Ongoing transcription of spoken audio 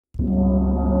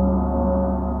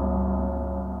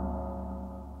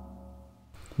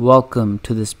Welcome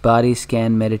to this body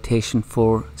scan meditation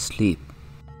for sleep.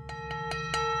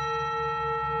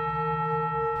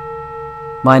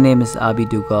 My name is Abhi.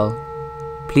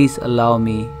 Please allow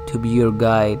me to be your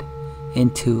guide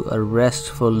into a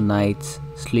restful night's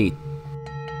sleep.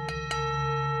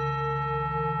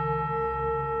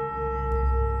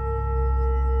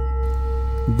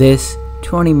 This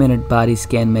 20-minute body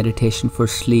scan meditation for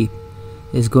sleep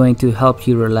is going to help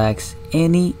you relax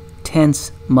any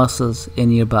tense muscles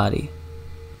in your body.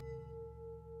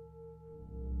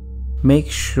 Make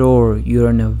sure you're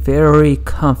in a very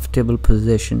comfortable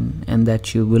position and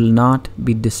that you will not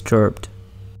be disturbed.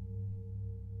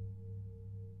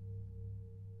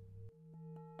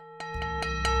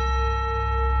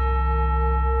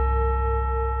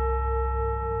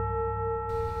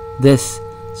 This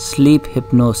sleep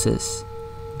hypnosis,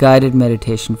 guided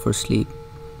meditation for sleep,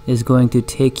 is going to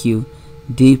take you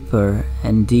deeper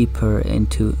and deeper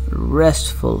into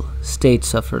restful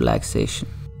states of relaxation.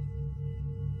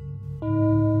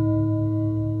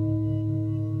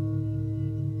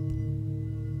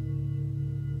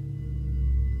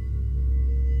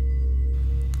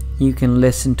 You can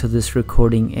listen to this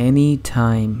recording any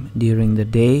time during the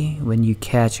day when you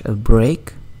catch a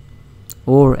break,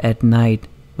 or at night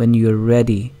when you're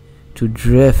ready to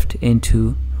drift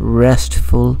into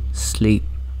restful sleep.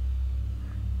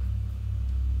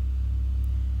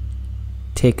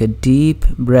 Take a deep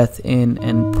breath in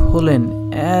and pull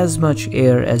in as much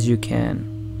air as you can.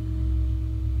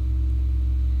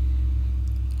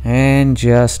 And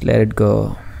just let it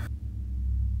go.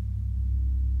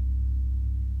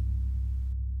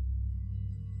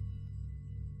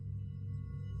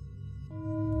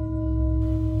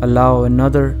 Allow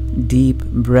another deep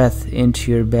breath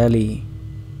into your belly.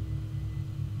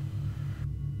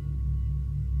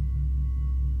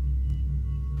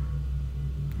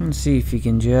 And see if you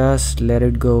can just let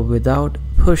it go without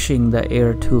pushing the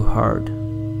air too hard.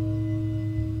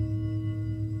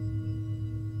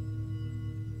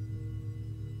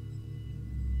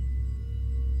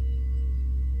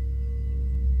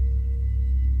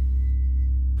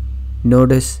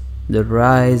 Notice the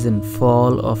rise and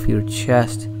fall of your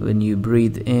chest when you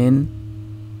breathe in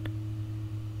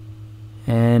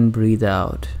and breathe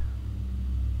out.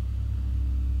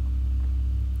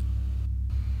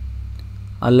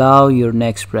 Allow your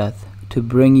next breath to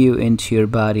bring you into your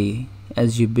body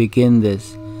as you begin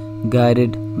this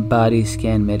guided body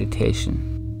scan meditation.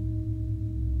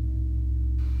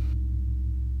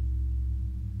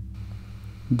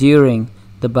 During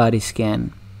the body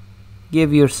scan,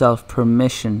 give yourself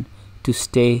permission to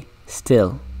stay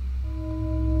still.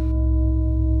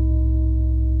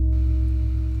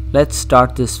 Let's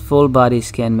start this full body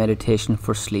scan meditation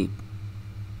for sleep.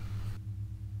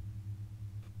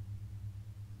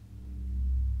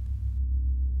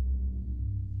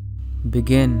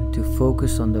 Begin to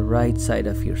focus on the right side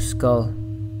of your skull.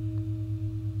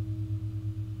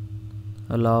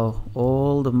 Allow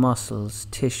all the muscles,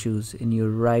 tissues in your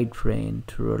right brain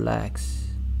to relax.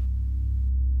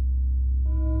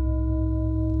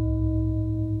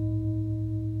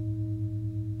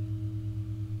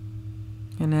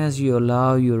 And as you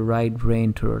allow your right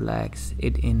brain to relax,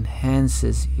 it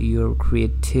enhances your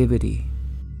creativity.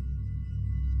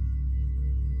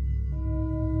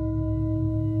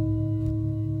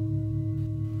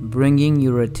 Bringing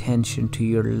your attention to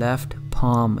your left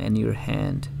palm and your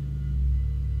hand,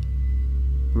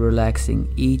 relaxing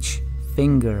each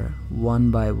finger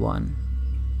one by one.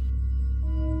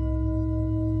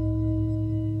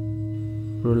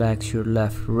 Relax your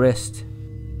left wrist,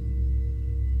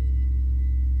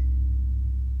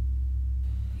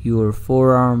 your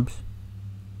forearms,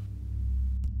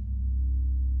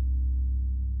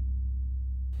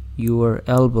 your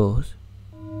elbows,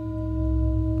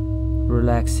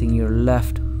 relaxing your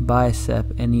left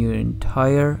bicep and your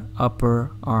entire upper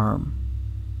arm.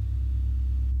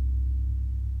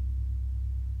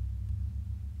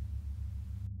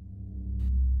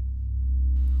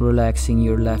 Relaxing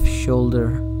your left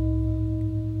shoulder,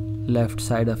 left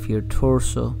side of your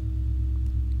torso,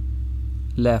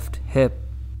 left hip,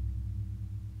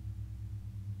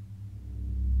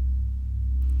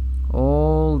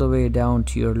 all the way down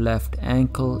to your left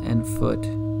ankle and foot.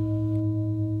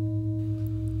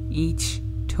 Each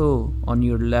toe on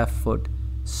your left foot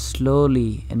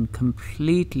slowly and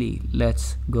completely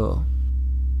lets go.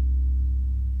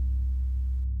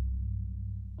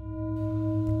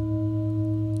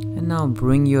 And now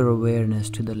bring your awareness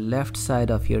to the left side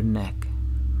of your neck,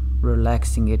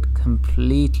 relaxing it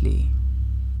completely.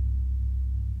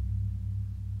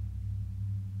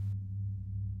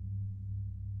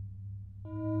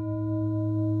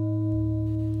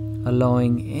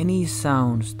 allowing any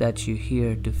sounds that you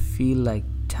hear to feel like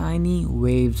tiny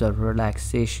waves of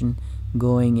relaxation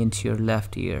going into your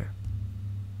left ear.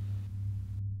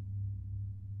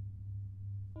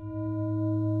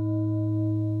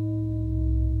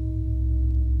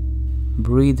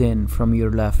 Breathe in from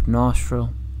your left nostril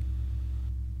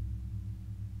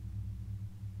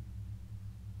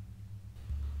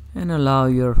and allow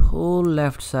your whole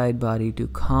left side body to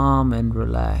calm and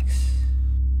relax.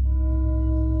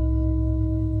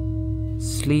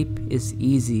 Sleep is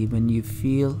easy when you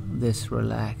feel this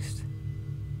relaxed.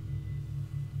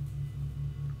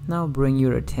 Now bring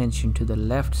your attention to the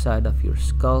left side of your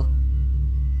skull,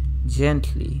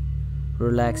 gently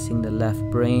relaxing the left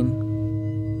brain.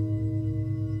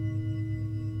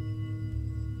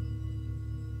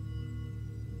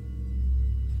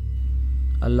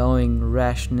 Allowing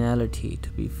rationality to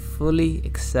be fully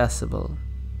accessible.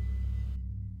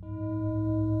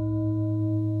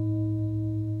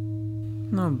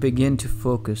 Now begin to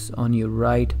focus on your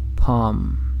right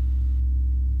palm.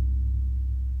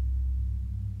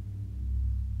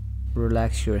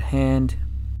 Relax your hand,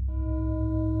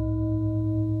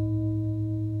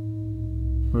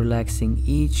 relaxing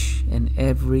each and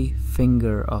every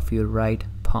finger of your right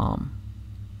palm.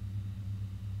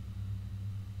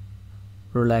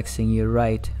 Relaxing your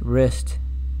right wrist,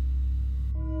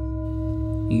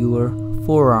 your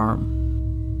forearm,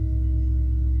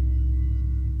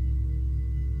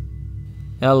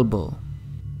 elbow.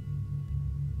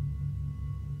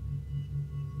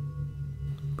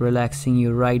 Relaxing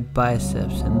your right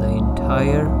biceps and the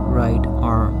entire right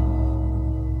arm.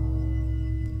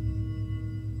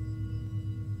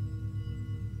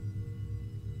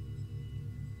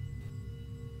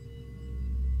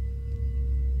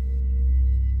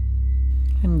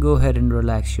 And go ahead and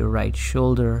relax your right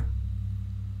shoulder,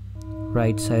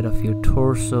 right side of your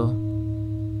torso,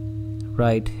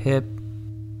 right hip,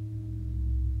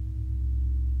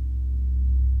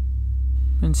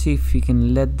 and see if you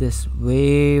can let this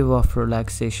wave of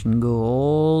relaxation go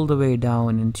all the way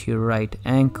down into your right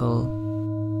ankle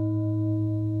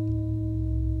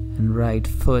and right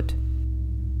foot.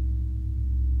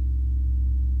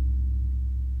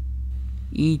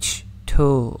 Each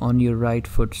toe on your right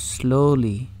foot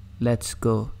slowly lets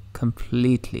go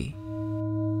completely.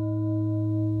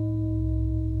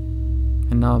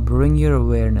 And now bring your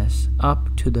awareness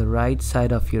up to the right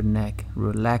side of your neck,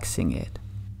 relaxing it.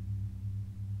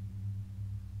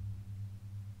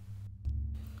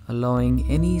 Allowing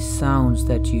any sounds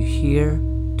that you hear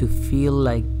to feel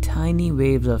like tiny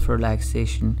waves of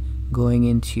relaxation going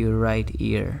into your right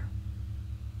ear.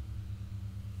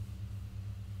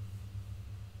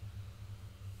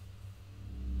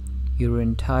 Your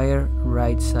entire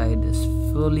right side is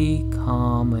fully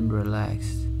calm and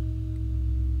relaxed.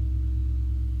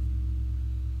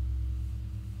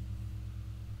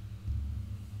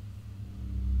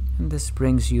 And this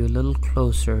brings you a little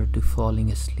closer to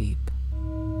falling asleep.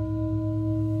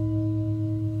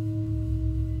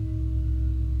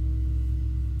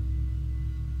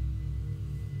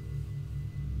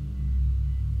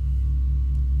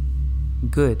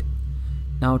 Good.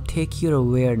 Now take your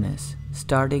awareness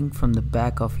starting from the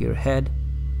back of your head.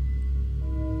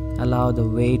 Allow the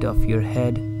weight of your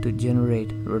head to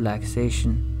generate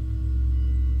relaxation.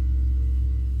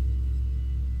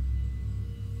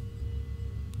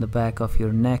 The back of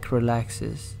your neck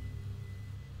relaxes.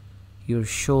 Your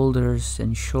shoulders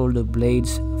and shoulder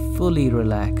blades fully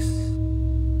relax.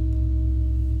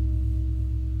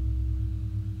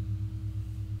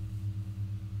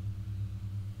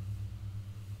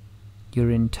 Your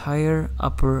entire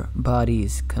upper body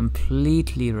is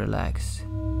completely relaxed.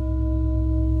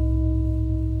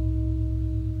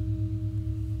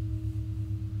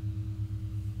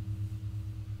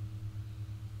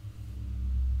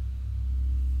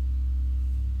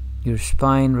 Your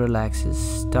spine relaxes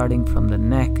starting from the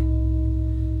neck,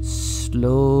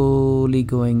 slowly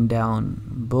going down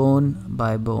bone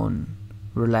by bone,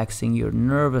 relaxing your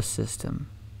nervous system.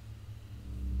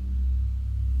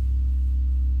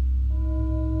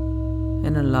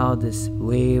 And allow this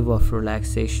wave of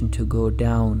relaxation to go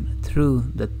down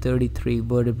through the 33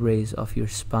 vertebrae of your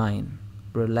spine,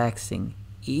 relaxing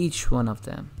each one of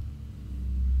them.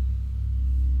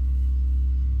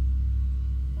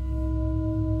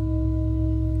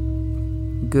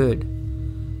 Good.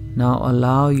 Now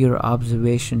allow your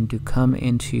observation to come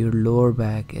into your lower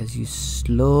back as you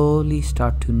slowly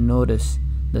start to notice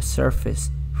the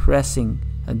surface pressing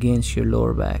against your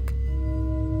lower back.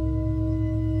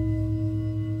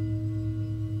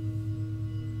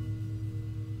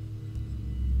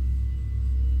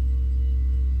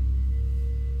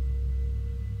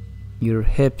 Your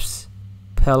hips,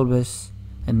 pelvis,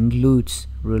 and glutes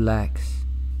relax.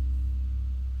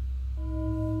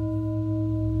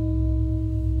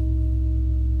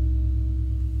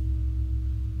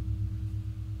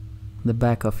 The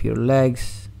back of your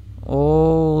legs,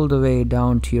 all the way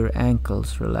down to your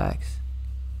ankles, relax.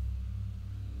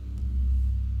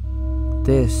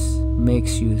 This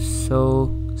makes you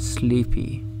so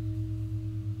sleepy.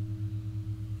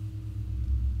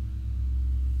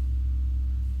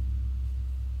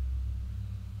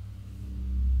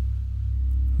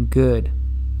 Good.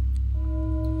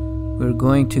 We're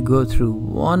going to go through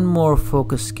one more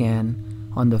focus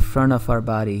scan on the front of our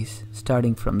bodies,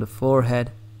 starting from the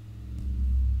forehead.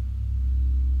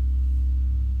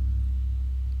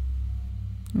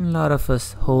 A lot of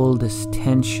us hold this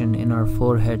tension in our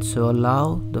forehead, so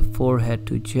allow the forehead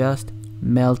to just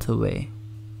melt away.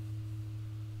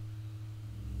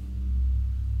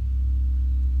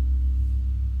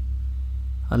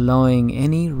 Allowing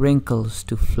any wrinkles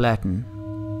to flatten.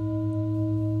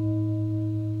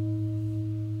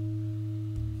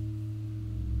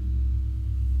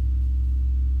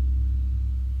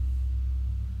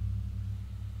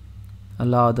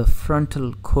 Allow the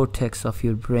frontal cortex of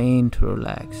your brain to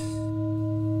relax.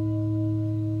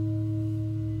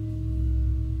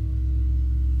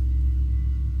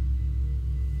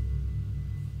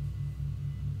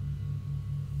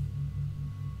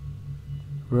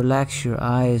 Relax your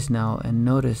eyes now and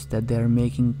notice that they are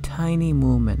making tiny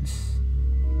movements.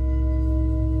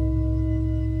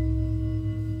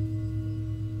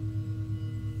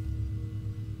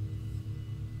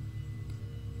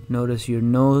 Notice your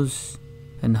nose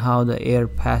and how the air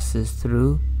passes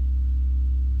through.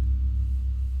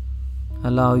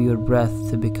 Allow your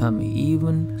breath to become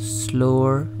even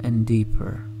slower and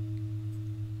deeper.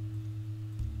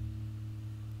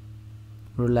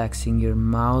 Relaxing your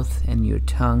mouth and your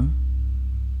tongue.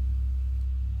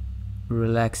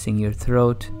 Relaxing your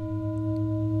throat.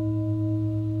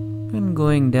 And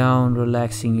going down,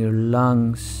 relaxing your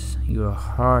lungs, your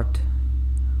heart,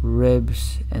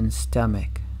 ribs, and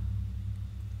stomach.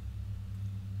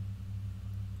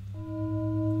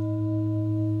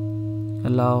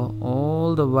 Allow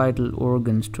all the vital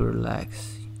organs to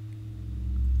relax.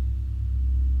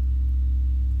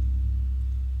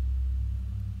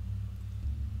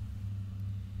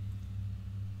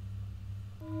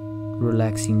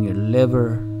 Relaxing your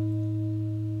liver,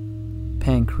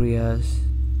 pancreas,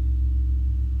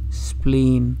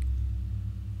 spleen,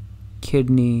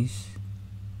 kidneys.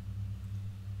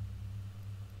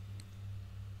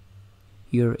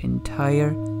 Your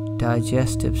entire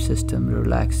digestive system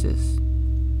relaxes.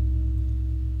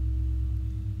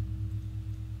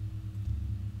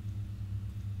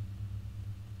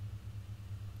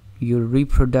 Your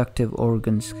reproductive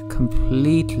organs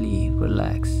completely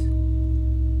relax.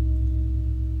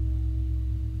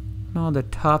 Now the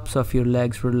tops of your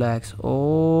legs relax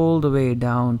all the way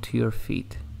down to your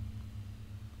feet.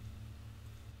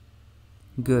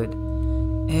 Good.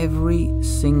 Every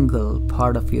single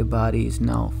part of your body is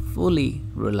now fully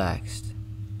relaxed.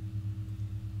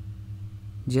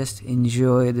 Just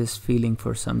enjoy this feeling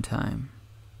for some time.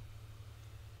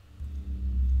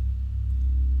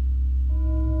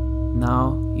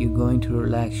 Now you're going to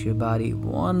relax your body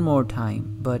one more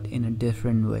time, but in a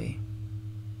different way.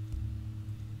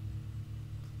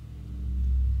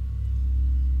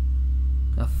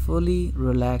 A fully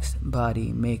relaxed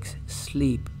body makes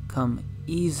sleep come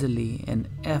easily and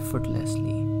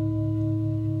effortlessly.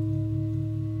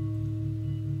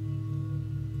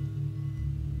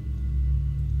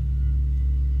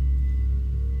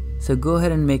 So go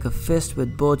ahead and make a fist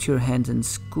with both your hands and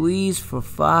squeeze for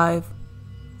 5,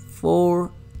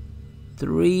 4,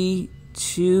 3,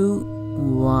 2,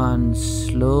 1.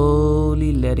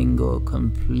 Slowly letting go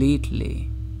completely.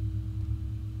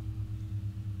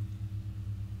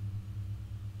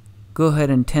 Go ahead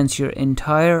and tense your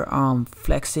entire arm,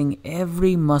 flexing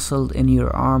every muscle in your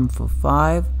arm for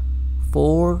 5,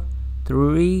 4,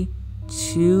 3,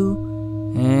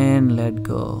 2, and let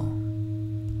go.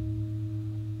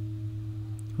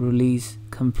 Release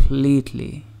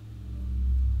completely.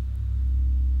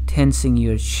 Tensing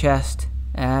your chest,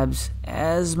 abs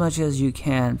as much as you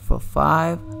can for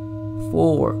 5,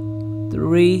 4,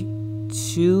 3,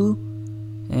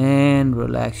 2, and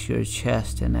relax your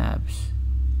chest and abs.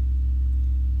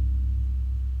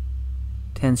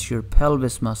 Tense your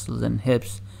pelvis muscles and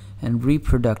hips and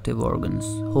reproductive organs,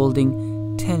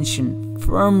 holding tension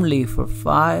firmly for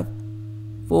 5,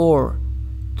 4,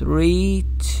 3,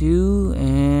 2,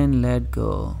 and let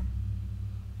go.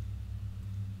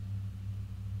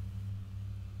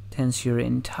 Tense your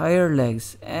entire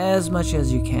legs as much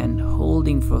as you can,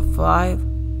 holding for 5,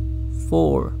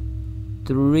 4,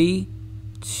 3,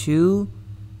 2,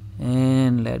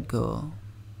 and let go.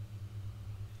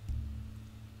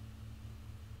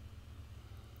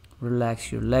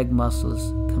 Relax your leg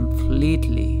muscles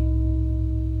completely.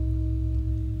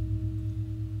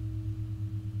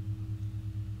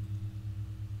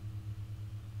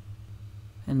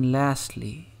 And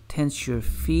lastly, tense your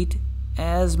feet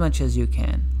as much as you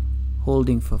can,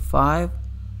 holding for 5,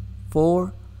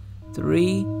 4,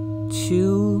 3,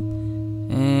 2,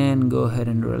 and go ahead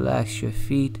and relax your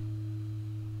feet.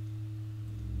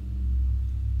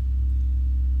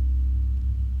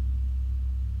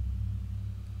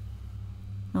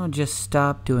 Now just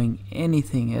stop doing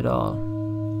anything at all.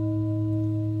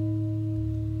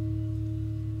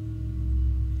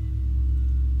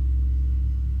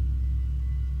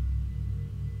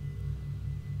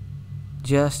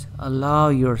 Just allow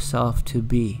yourself to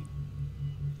be.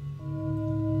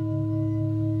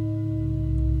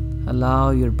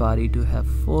 Allow your body to have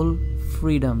full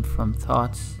freedom from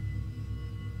thoughts.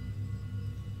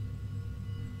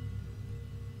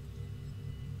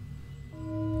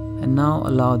 And now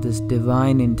allow this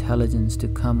divine intelligence to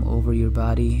come over your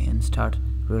body and start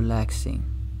relaxing.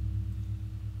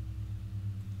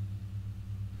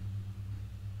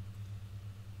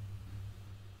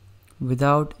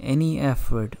 Without any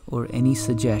effort or any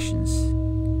suggestions,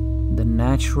 the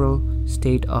natural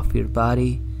state of your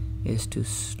body is to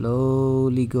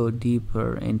slowly go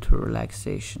deeper into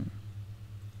relaxation.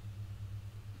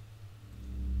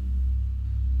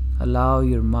 Allow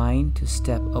your mind to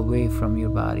step away from your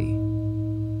body.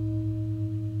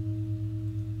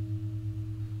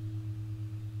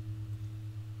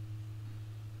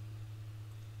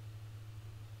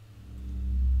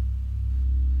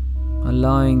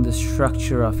 Allowing the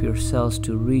structure of your cells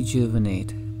to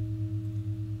rejuvenate.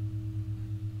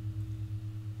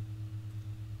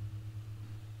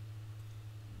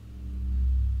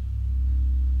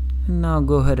 And now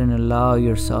go ahead and allow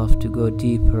yourself to go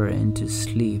deeper into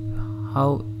sleep,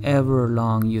 however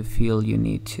long you feel you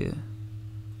need to.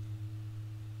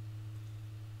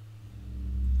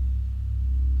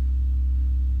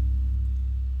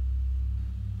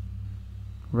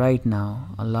 Right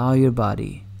now, allow your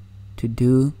body to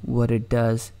do what it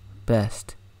does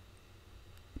best,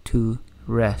 to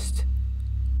rest.